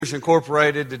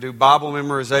Incorporated to do Bible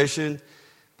memorization,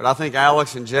 but I think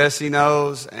Alex and Jesse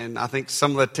knows, and I think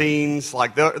some of the teens,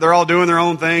 like they're all doing their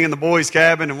own thing in the boys'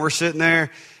 cabin, and we're sitting there,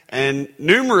 and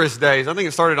numerous days, I think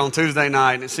it started on Tuesday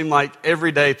night, and it seemed like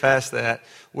every day past that,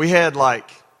 we had I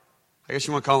guess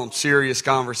you want to call them serious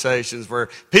conversations where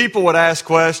people would ask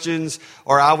questions,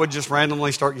 or I would just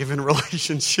randomly start giving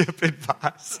relationship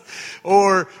advice,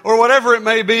 or whatever it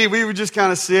may be. We would just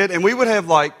kind of sit, and we would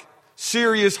have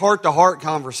serious heart-to-heart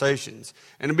conversations.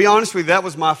 And to be honest with you, that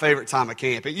was my favorite time of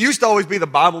camp. It used to always be the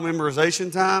Bible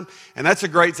memorization time, and that's a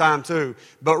great time too.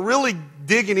 But really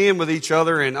digging in with each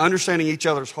other and understanding each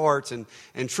other's hearts and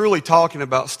truly talking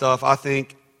about stuff, I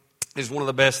think, is one of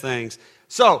the best things.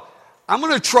 So, I'm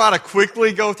going to try to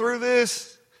quickly go through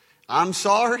this. I'm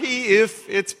sorry if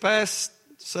it's past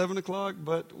 7 o'clock,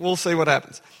 but we'll see what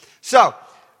happens. So,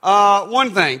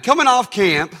 one thing, coming off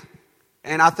camp,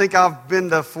 and I think I've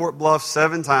been to Fort Bluff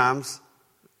 7 times,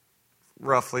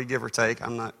 roughly, give or take.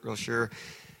 I'm not real sure.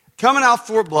 Coming out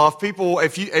Fort Bluff, people,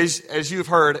 as you've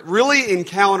heard, really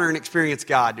encounter and experience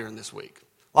God during this week.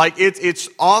 It's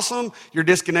awesome. You're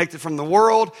disconnected from the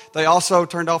world. They also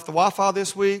turned off the Wi-Fi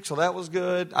this week, so that was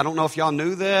good. I don't know if y'all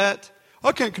knew that.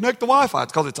 I can't connect the Wi-Fi.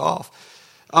 It's because it's off.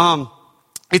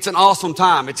 It's an awesome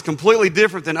time. It's completely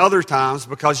different than other times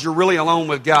because you're really alone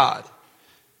with God.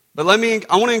 But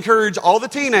I want to encourage all the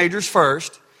teenagers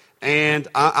first, and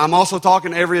I'm also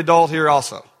talking to every adult here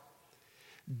also.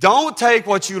 Don't take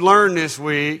what you learned this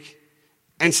week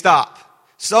and stop.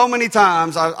 So many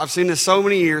times, I've seen this so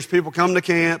many years, people come to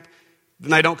camp,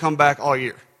 then they don't come back all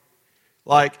year.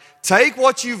 Take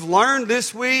what you've learned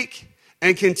this week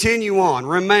and continue on.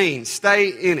 Remain. Stay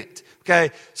in it.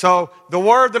 Okay? So, the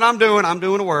word that I'm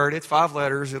doing a word. It's 5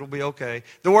 letters. It'll be okay.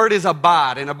 The word is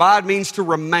abide, and abide means to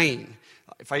remain.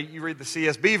 You read the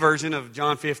CSB version of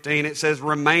John 15, it says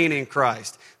remain in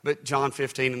Christ. But John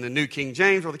 15 in the New King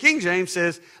James, or the King James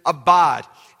says abide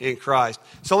in Christ.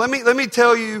 So let me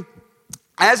tell you,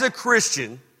 as a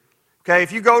Christian, okay,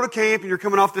 if you go to camp and you're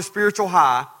coming off this spiritual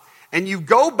high, and you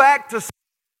go back to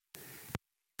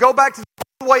the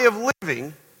way of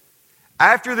living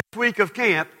after this week of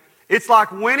camp, it's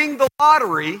like winning the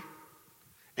lottery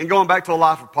and going back to a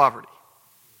life of poverty.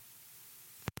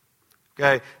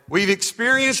 Okay, we've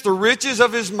experienced the riches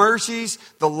of His mercies,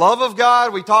 the love of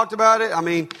God. We talked about it. I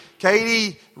mean,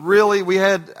 Katie we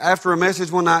had, after a message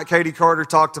one night, Katie Carter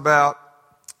talked about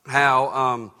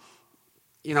how,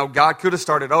 God could have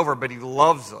started over, but He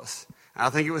loves us. And I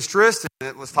think it was Tristan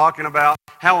that was talking about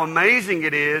how amazing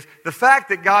it is, the fact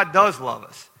that God does love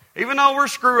us. Even though we're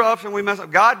screw-ups and we mess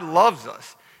up, God loves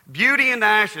us. Beauty and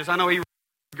ashes. I know He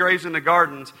Graves in the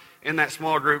Gardens in that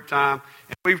small group time.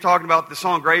 And we've talked about the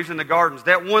song Graves in the Gardens.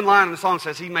 That one line in the song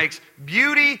says He makes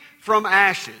beauty from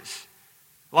ashes.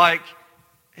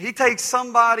 He takes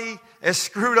somebody as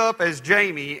screwed up as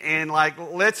Jamie and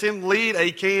lets him lead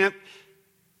a camp.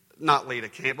 Not lead a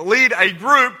camp, but lead a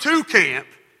group to camp.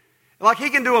 He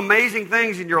can do amazing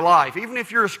things in your life. Even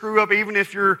if you're a screw up, even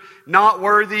if you're not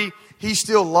worthy, He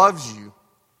still loves you.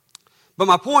 But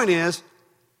my point is,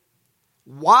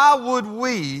 why would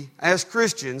we, as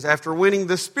Christians, after winning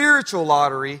the spiritual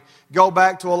lottery, go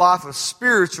back to a life of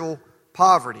spiritual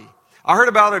poverty? I heard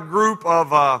about a group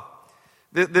of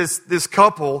this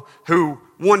couple who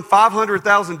won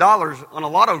 $500,000 on a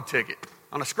lotto ticket,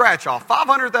 on a scratch-off.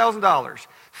 $500,000.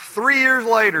 3 years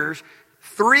later,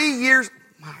 3 years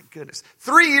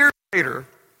later,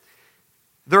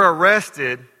 they're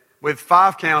arrested with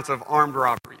 5 counts of armed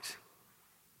robberies.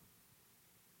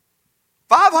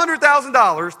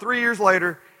 $500,000, 3 years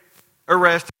later,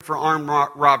 arrested for armed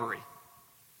robbery.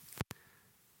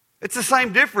 It's the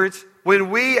same difference when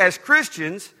we, as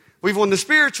Christians, we've won the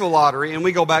spiritual lottery and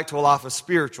we go back to a life of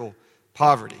spiritual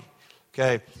poverty.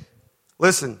 Okay?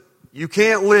 Listen, you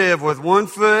can't live with 1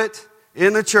 foot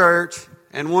in the church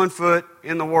and 1 foot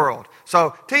in the world.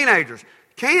 So, teenagers,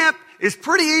 camp is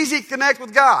pretty easy to connect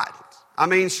with God. I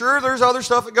mean, sure, there's other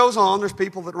stuff that goes on. There's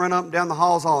people that run up and down the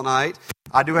halls all night.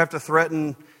 I do have to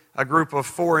threaten a group of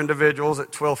 4 individuals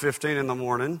at 12:15 in the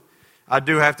morning. I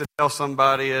do have to tell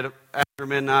somebody after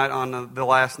midnight on the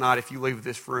last night, if you leave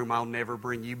this room, I'll never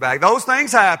bring you back. Those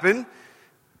things happen,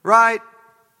 right?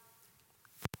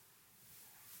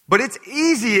 But it's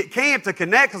easy at camp to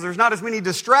connect because there's not as many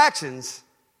distractions,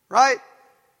 right?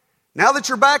 Now that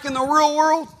you're back in the real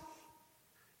world,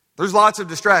 there's lots of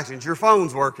distractions. Your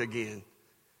phones work again.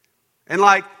 And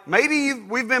maybe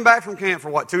we've been back from camp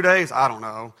for 2 days? I don't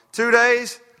know. 2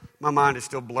 days? My mind is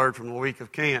still blurred from the week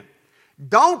of camp.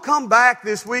 Don't come back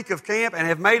this week of camp and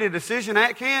have made a decision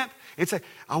at camp and say,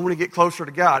 I want to get closer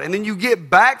to God. And then you get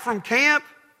back from camp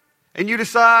and you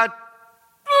decide,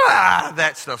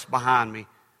 that stuff's behind me.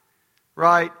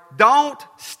 Right? Don't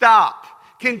stop.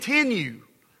 Continue.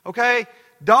 Okay?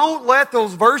 Don't let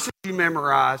those verses you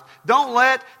memorized, don't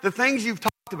let the things you've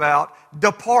talked about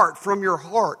depart from your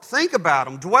heart. Think about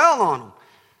them. Dwell on them.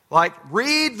 Like,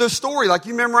 read the story. Like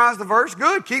you memorized the verse.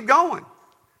 Good. Keep going.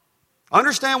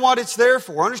 Understand what it's there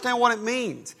for. Understand what it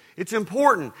means. It's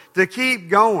important to keep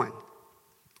going.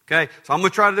 Okay, so I'm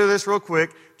going to try to do this real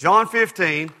quick. John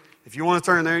 15. If you want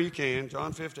to turn there, you can.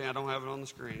 John 15. I don't have it on the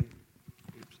screen.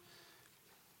 Oops.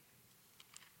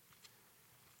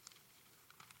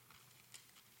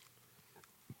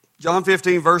 John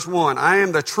 15, verse 1. I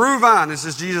am the true vine, this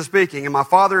is Jesus speaking, and my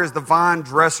Father is the vine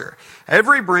dresser.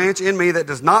 Every branch in me that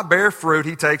does not bear fruit,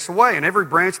 he takes away. And every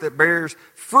branch that bears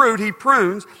fruit, he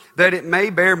prunes, that it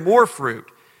may bear more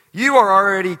fruit. You are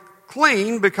already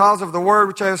clean because of the word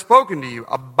which I have spoken to you.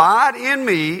 Abide in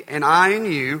me, and I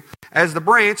in you, as the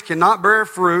branch cannot bear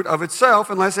fruit of itself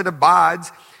unless it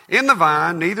abides in the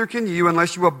vine, neither can you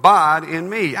unless you abide in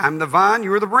me. I am the vine,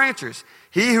 you are the branches.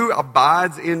 He who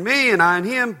abides in me and I in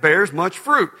him bears much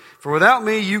fruit. For without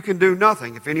me you can do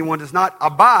nothing. If anyone does not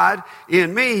abide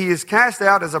in me, he is cast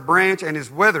out as a branch and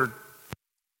is withered.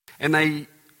 And they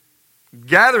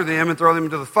gather them and throw them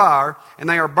into the fire, and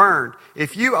they are burned.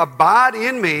 If you abide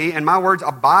in me, and my words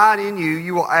abide in you,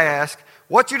 you will ask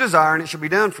what you desire, and it shall be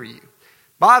done for you.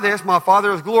 By this my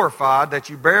Father is glorified, that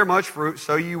you bear much fruit,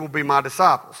 so you will be my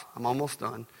disciples. I'm almost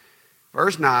done.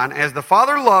 Verse 9, as the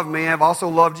Father loved me, I have also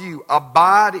loved you.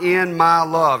 Abide in my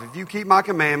love. If you keep my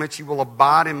commandments, you will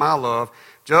abide in my love,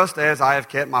 just as I have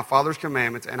kept my Father's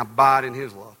commandments and abide in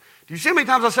his love. Do you see how many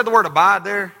times I said the word abide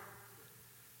there?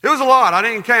 It was a lot. I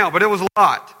didn't count, but it was a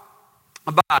lot.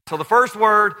 Abide. So the first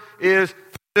word is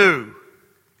new.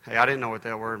 Hey, I didn't know what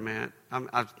that word meant. I'm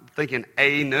thinking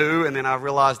anew, and then I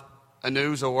realized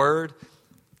anew's a word.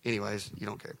 Anyways, you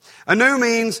don't care. Anew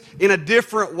means in a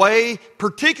different way,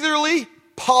 particularly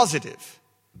positive.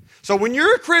 So when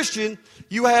you're a Christian,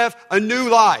 you have a new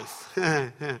life.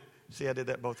 See, I did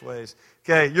that both ways.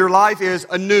 Okay, your life is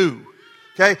anew.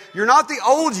 Okay, you're not the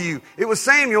old you. It was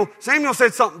Samuel. Samuel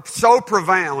said something so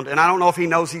profound, and I don't know if he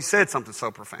knows he said something so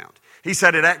profound. He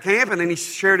said it at camp, and then he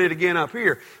shared it again up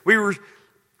here. We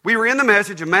were in the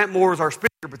message, and Matt Moore was our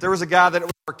speaker, but there was a guy that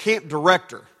was our camp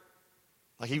director.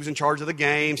 Like he was in charge of the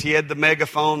games. He had the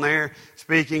megaphone there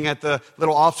speaking at the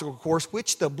little obstacle course,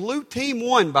 which the blue team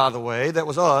won, by the way. That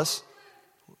was us.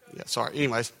 Yeah, sorry.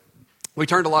 Anyways, we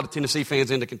turned a lot of Tennessee fans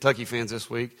into Kentucky fans this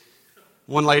week.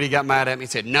 One lady got mad at me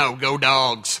and said, no, go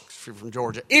Dogs. She's from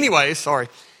Georgia. Anyways, sorry.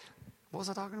 What was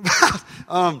I talking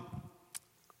about?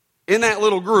 In that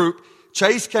little group,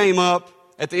 Chase came up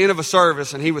at the end of a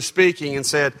service and he was speaking and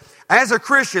said, as a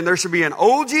Christian, there should be an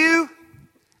old you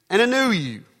and a new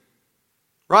you.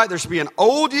 Right? There should be an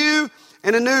old you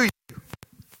and a new you.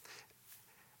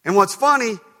 And what's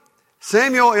funny,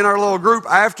 Samuel in our little group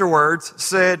afterwards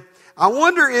said, I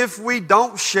wonder if we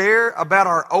don't share about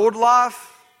our old life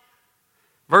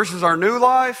versus our new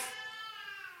life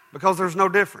because there's no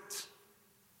difference.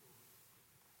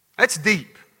 That's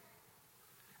deep.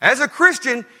 As a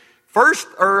Christian, 2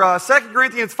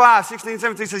 Corinthians 5, 16,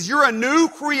 17 says, you're a new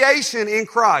creation in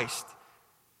Christ.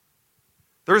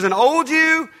 There's an old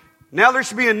you. Now there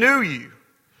should be a new you.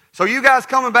 So you guys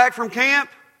coming back from camp,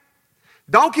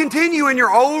 don't continue in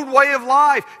your old way of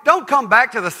life. Don't come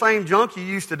back to the same junk you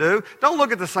used to do. Don't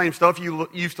look at the same stuff you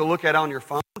used to look at on your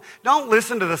phone. Don't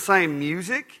listen to the same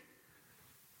music.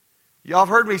 Y'all have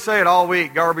heard me say it all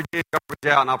week, garbage in, garbage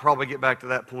out, and I'll probably get back to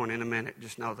that point in a minute.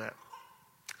 Just know that.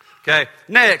 Okay,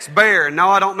 next, bear. No,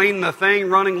 I don't mean the thing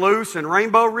running loose in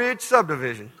Rainbow Ridge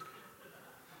subdivision.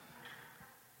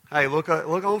 Hey, look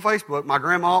on Facebook.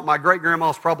 My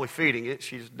great-grandma's probably feeding it.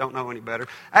 She just don't know any better.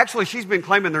 Actually, she's been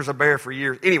claiming there's a bear for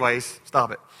years. Anyways,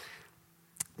 stop it.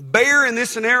 Bear in this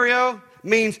scenario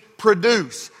means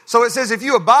produce. So it says if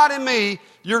you abide in me,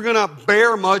 you're going to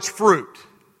bear much fruit.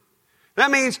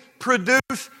 That means produce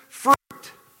fruit.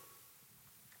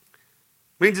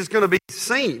 Means it's going to be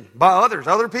seen by others.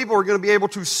 Other people are going to be able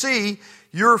to see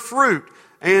your fruit.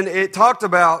 And it talked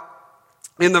about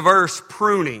in the verse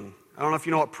pruning. I don't know if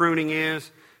you know what pruning is.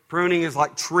 Pruning is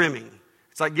like trimming.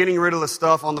 It's like getting rid of the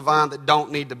stuff on the vine that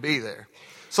don't need to be there.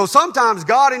 So sometimes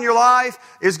God in your life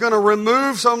is going to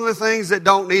remove some of the things that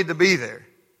don't need to be there.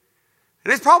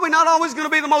 And it's probably not always going to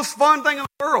be the most fun thing in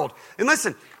the world. And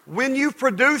listen, when you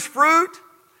produce fruit,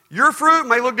 your fruit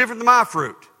may look different than my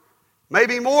fruit.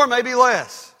 Maybe more, maybe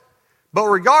less. But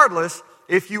regardless,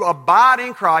 if you abide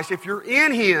in Christ, if you're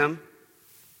in Him,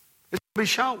 it's going to be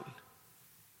shown.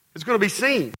 It's going to be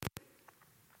seen.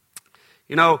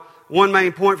 You know, one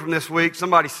main point from this week,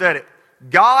 somebody said it.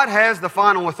 God has the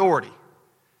final authority.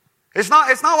 It's not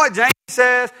what James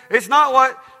says. It's not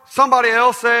what somebody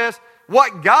else says.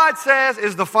 What God says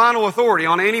is the final authority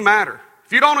on any matter.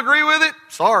 If you don't agree with it,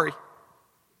 sorry.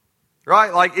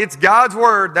 Right? Like, it's God's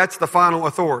word, that's the final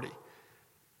authority.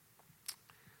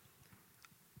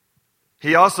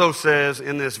 He also says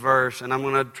in this verse, and I'm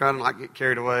going to try to not get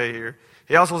carried away here.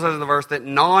 He also says in the verse that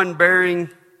non-bearing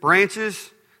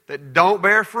branches that don't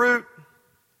bear fruit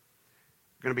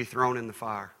are going to be thrown in the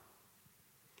fire.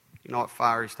 You know what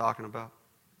fire he's talking about?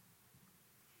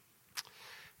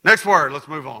 Next word, let's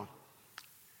move on.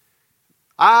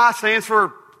 I stands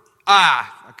for I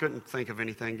couldn't think of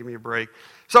anything. Give me a break.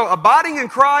 So abiding in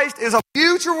Christ is a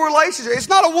mutual relationship. It's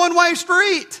not a one-way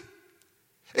street.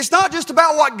 It's not just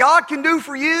about what God can do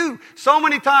for you. So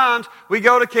many times we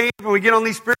go to camp and we get on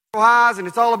these spiritual highs and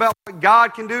it's all about what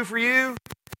God can do for you.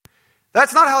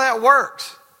 That's not how that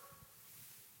works.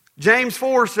 James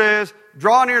 4 says,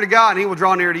 draw near to God and He will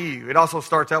draw near to you. It also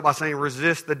starts out by saying,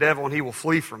 resist the devil and he will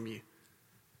flee from you.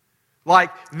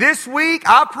 Like this week,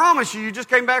 I promise you just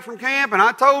came back from camp, and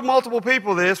I told multiple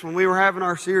people this when we were having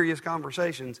our serious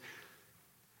conversations.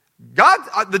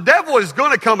 The devil is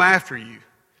going to come after you.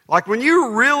 Like when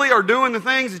you really are doing the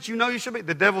things that you know you should be,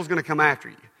 the devil's going to come after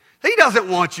you. He doesn't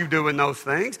want you doing those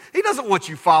things. He doesn't want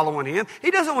you following him.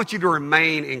 He doesn't want you to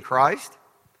remain in Christ.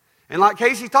 And like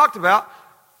Casey talked about,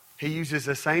 he uses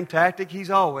the same tactic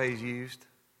he's always used.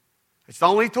 It's the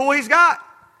only tool he's got.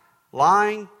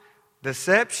 Lying,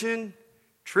 deception,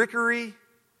 trickery.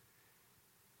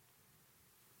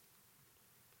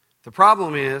 The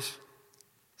problem is,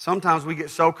 sometimes we get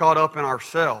so caught up in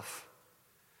ourselves.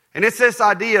 And it's this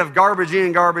idea of garbage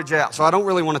in, garbage out. So I don't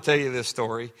really want to tell you this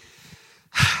story,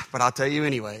 but I'll tell you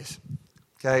anyways.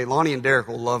 Okay, Lonnie and Derek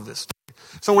will love this story.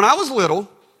 So when I was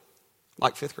little,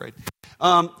 like 5th grade,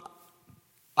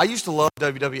 I used to love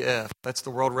WWF. That's the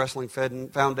World Wrestling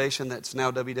Foundation. That's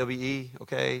now WWE,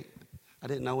 okay? I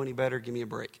didn't know any better. Give me a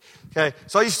break. Okay,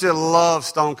 so I used to love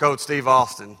Stone Cold Steve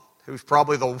Austin, who's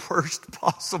probably the worst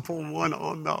possible one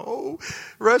on the whole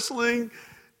wrestling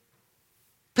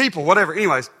people, whatever.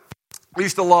 Anyways, I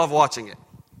used to love watching it.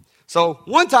 So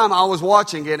one time I was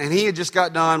watching it, and he had just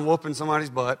got done whooping somebody's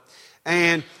butt.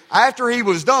 And after he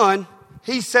was done,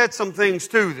 he said some things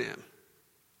to them.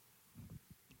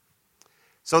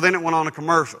 So then it went on a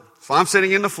commercial. So I'm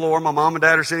sitting in the floor. My mom and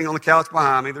dad are sitting on the couch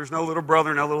behind me. There's no little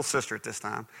brother, no little sister at this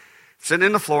time. Sitting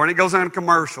in the floor, and it goes on a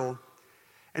commercial.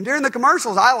 And during the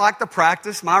commercials, I like to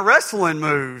practice my wrestling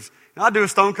moves. And I do a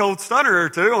Stone Cold Stunner or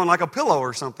two on like a pillow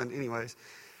or something. Anyways.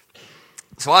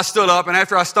 So I stood up, and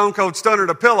after I Stone Cold Stunnered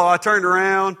a pillow, I turned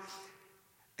around,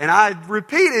 and I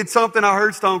repeated something I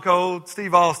heard Stone Cold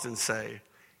Steve Austin say.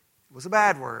 It was a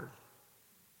bad word.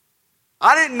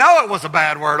 I didn't know it was a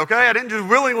bad word, okay? I didn't just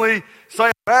willingly say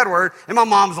a bad word. And my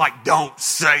mom's like, don't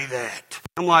say that.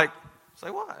 I'm like,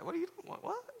 say what? What are you doing?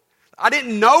 What? I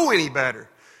didn't know any better.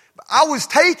 I was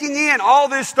taking in all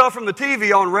this stuff from the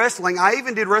TV on wrestling. I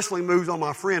even did wrestling moves on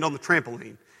my friend on the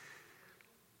trampoline.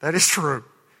 That is true.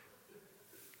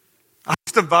 I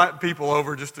used to invite people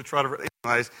over just to try to...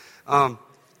 Anyways,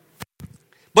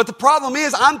 but the problem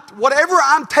is, whatever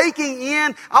I'm taking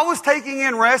in, I was taking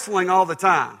in wrestling all the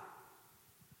time.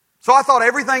 So I thought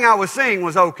everything I was seeing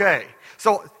was okay.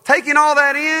 So taking all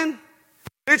that in,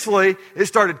 eventually it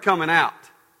started coming out.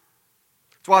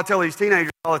 That's why I tell these teenagers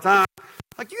all the time,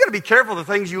 like, you got to be careful of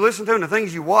the things you listen to and the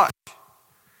things you watch.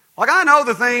 Like, I know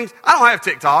the things, I don't have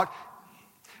TikTok,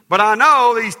 but I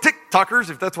know these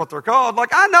TikTokers, if that's what they're called, like,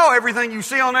 I know everything you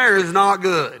see on there is not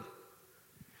good.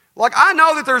 Like, I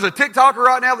know that there's a TikToker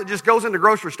right now that just goes into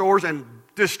grocery stores and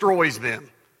destroys them.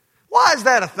 Why is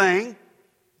that a thing?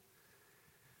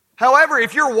 However,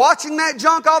 if you're watching that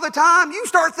junk all the time, you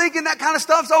start thinking that kind of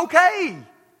stuff's okay.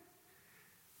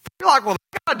 You're like, well,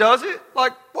 God does it.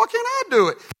 Like, why can't I do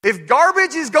it? If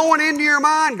garbage is going into your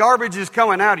mind, garbage is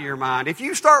coming out of your mind. If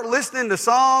you start listening to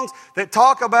songs that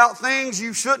talk about things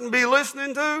you shouldn't be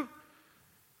listening to,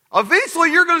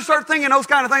 eventually you're going to start thinking those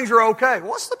kind of things are okay.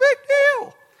 What's the big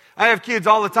deal? I have kids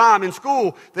all the time in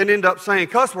school that end up saying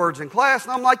cuss words in class,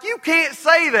 and I'm like, you can't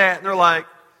say that. And they're like,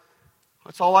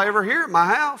 that's all I ever hear at my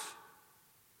house.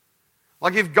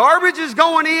 Like, if garbage is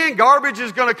going in, garbage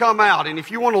is going to come out. And if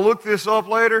you want to look this up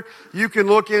later, you can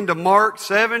look into Mark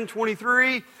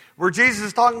 7:23, where Jesus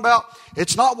is talking about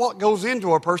it's not what goes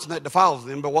into a person that defiles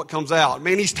them, but what comes out. I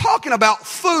mean, he's talking about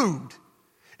food.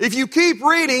 If you keep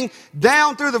reading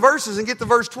down through the verses and get to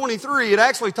verse 23, it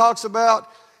actually talks about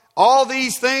all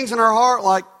these things in our heart,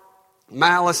 like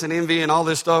malice and envy and all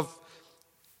this stuff,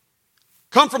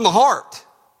 come from the heart.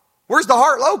 Where's the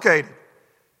heart located?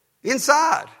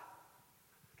 Inside.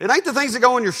 It ain't the things that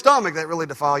go in your stomach that really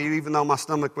defile you, even though my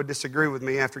stomach would disagree with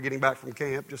me after getting back from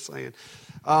camp, just saying.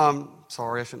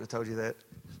 Sorry, I shouldn't have told you that.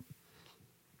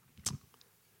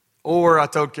 Or I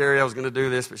told Carrie I was going to do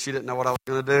this, but she didn't know what I was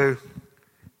going to do.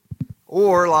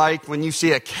 Or like when you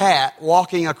see a cat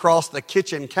walking across the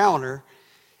kitchen counter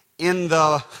in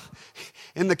the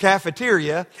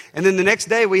cafeteria, and then the next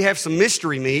day we have some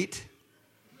mystery meat.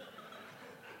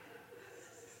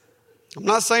 I'm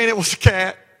not saying it was a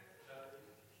cat.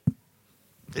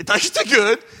 It tasted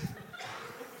good.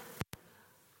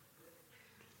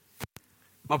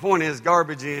 My point is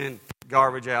garbage in,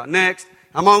 garbage out. Next,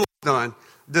 I'm almost done.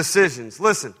 Decisions.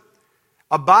 Listen,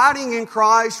 abiding in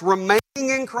Christ, remaining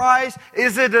in Christ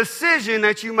is a decision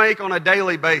that you make on a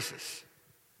daily basis.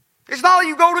 It's not like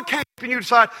you go to camp and you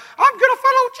decide, I'm going to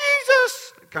follow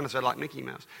Jesus. It kind of said like Mickey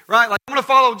Mouse, right? Like, I'm going to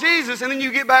follow Jesus, and then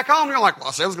you get back home and you're like, well,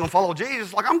 I said I was going to follow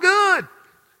Jesus. Like, I'm good.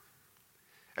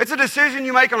 It's a decision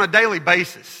you make on a daily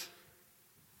basis.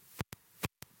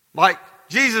 Like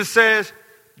Jesus says,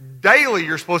 daily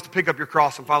you're supposed to pick up your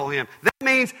cross and follow Him. That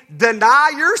means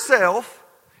deny yourself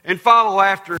and follow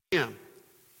after Him.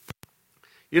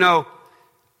 You know,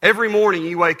 every morning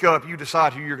you wake up, you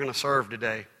decide who you're going to serve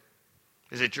today.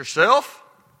 Is it yourself?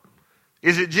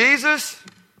 Is it Jesus?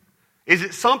 Is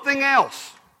it something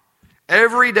else?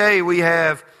 Every day we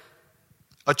have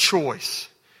a choice.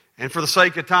 And for the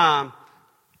sake of time,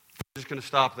 I'm just going to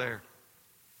stop there.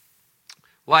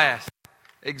 Last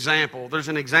example. There's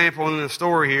an example in the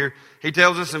story here. He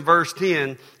tells us in verse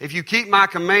 10, if you keep my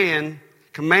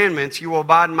commandments, you will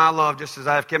abide in my love just as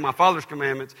I have kept my Father's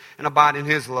commandments and abide in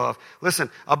His love. Listen,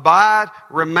 abide,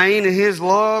 remain in His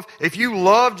love. If you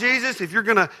love Jesus, if you're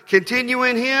going to continue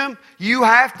in Him, you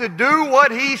have to do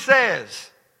what He says.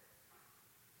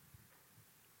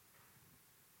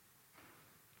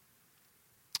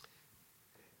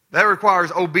 That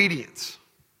requires obedience.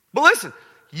 But listen,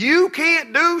 you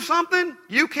can't do something,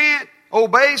 you can't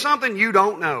obey something you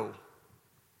don't know.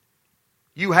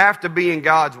 You have to be in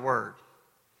God's Word.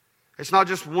 It's not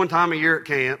just one time a year at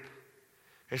camp.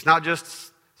 It's not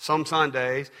just some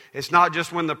Sundays. It's not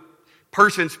just when the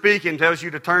person speaking tells you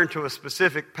to turn to a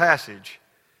specific passage.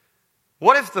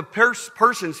 What if the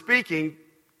person speaking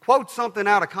quotes something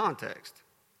out of context?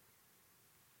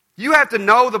 You have to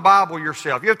know the Bible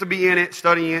yourself. You have to be in it,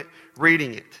 studying it,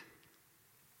 reading it.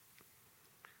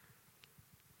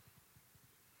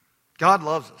 God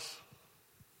loves us.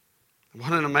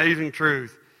 What an amazing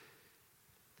truth.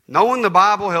 Knowing the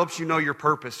Bible helps you know your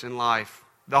purpose in life.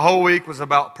 The whole week was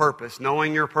about purpose.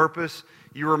 Knowing your purpose.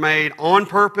 You were made on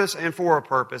purpose and for a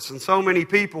purpose. And so many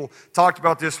people talked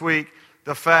about this week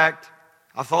the fact,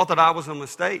 I thought that I was a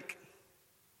mistake.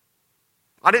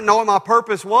 I didn't know what my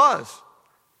purpose was.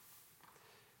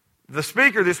 The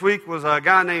speaker this week was a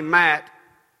guy named Matt.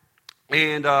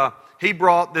 And he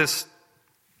brought this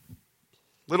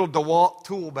little DeWalt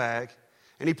tool bag.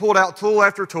 And he pulled out tool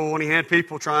after tool, and he had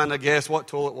people trying to guess what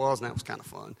tool it was, and that was kind of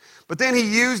fun. But then he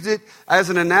used it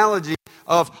as an analogy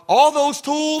of all those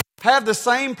tools have the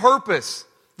same purpose.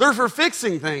 They're for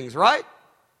fixing things, right?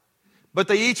 But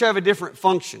they each have a different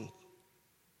function.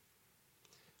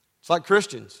 It's like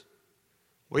Christians.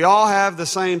 We all have the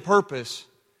same purpose.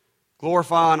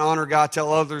 Glorify and honor God,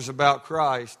 tell others about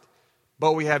Christ,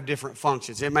 but we have different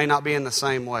functions. It may not be in the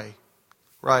same way,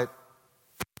 right?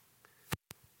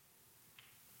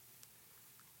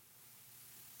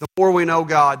 The more we know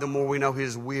God, the more we know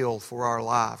His will for our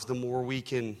lives. The more He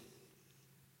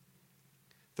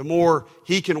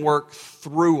can work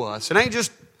through us. It ain't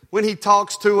just when He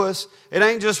talks to us. It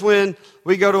ain't just when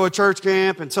we go to a church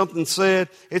camp and something's said.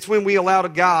 It's when we allow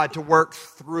God to work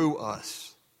through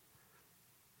us.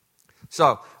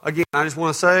 So, again, I just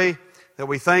want to say that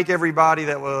we thank everybody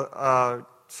that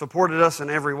supported us in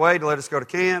every way to let us go to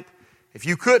camp. If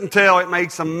you couldn't tell, it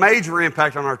made some major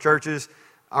impact on our churches,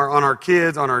 on our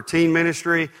kids, on our teen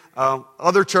ministry.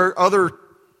 Other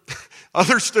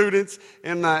students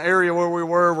in the area where we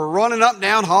were running up and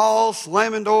down halls,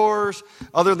 slamming doors,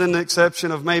 other than the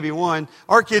exception of maybe one.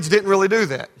 Our kids didn't really do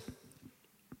that.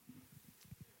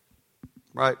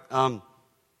 Right?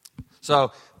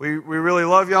 So we really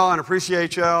love y'all and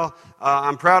appreciate y'all.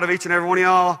 I'm proud of each and every one of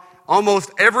y'all.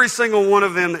 Almost every single one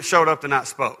of them that showed up tonight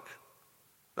spoke.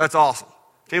 That's awesome.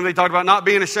 Timothy talked about not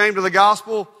being ashamed of the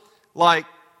gospel. Like,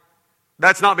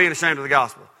 that's not being ashamed of the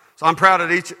gospel. So I'm proud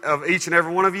of each and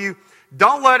every one of you.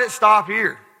 Don't let it stop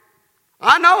here.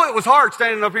 I know it was hard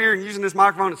standing up here and using this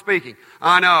microphone and speaking.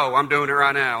 I know. I'm doing it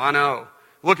right now. I know.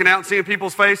 Looking out and seeing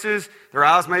people's faces, their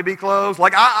eyes may be closed.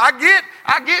 Like, I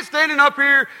get standing up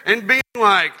here and being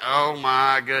like, oh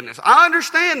my goodness. I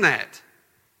understand that.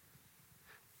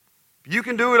 You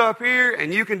can do it up here,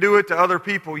 and you can do it to other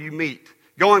people you meet.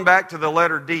 Going back to the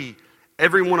letter D,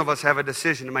 every one of us have a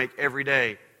decision to make every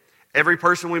day. Every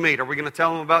person we meet, are we going to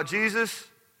tell them about Jesus?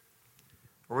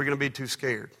 Or are we going to be too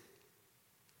scared?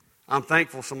 I'm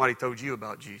thankful somebody told you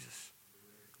about Jesus.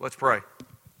 Let's pray.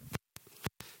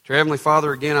 Dear Heavenly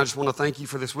Father, again, I just want to thank you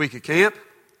for this week at camp,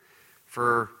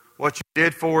 for what you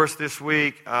did for us this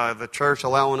week, the church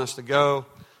allowing us to go.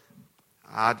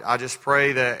 I just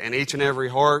pray that in each and every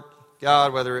heart,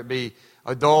 God, whether it be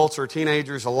adults or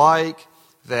teenagers alike,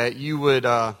 that you would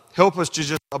help us to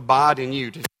just abide in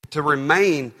you, to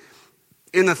remain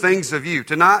in the things of you,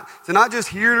 to not just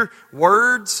hear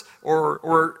words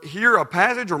or hear a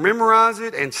passage or memorize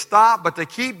it and stop, but to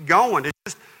keep going, to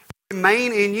just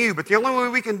remain in you. But the only way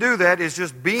we can do that is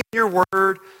just be in your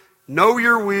word, know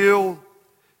your will,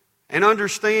 and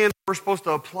understand we're supposed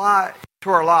to apply it to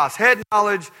our lives. Head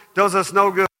knowledge does us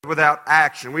no good without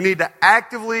action. We need to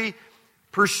actively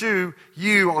pursue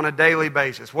you on a daily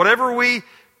basis. Whatever we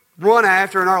run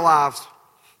after in our lives,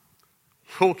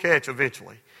 we'll catch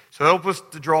eventually. So help us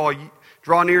to draw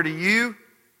near to you,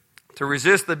 to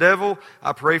resist the devil.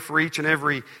 I pray for each and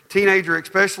every teenager,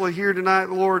 especially here tonight,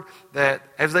 Lord, that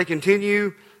as they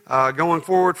continue going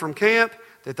forward from camp,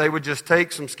 that they would just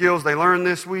take some skills they learned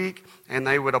this week and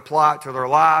they would apply it to their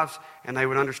lives, and they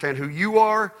would understand who you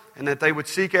are, and that they would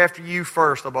seek after you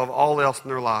first above all else in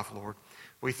their life, Lord.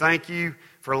 We thank you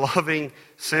for loving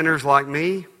sinners like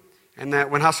me, and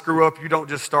that when I screw up, you don't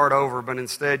just start over, but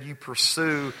instead you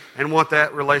pursue and want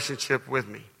that relationship with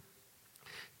me.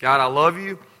 God, I love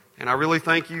you, and I really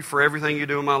thank you for everything you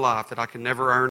do in my life that I can never earn.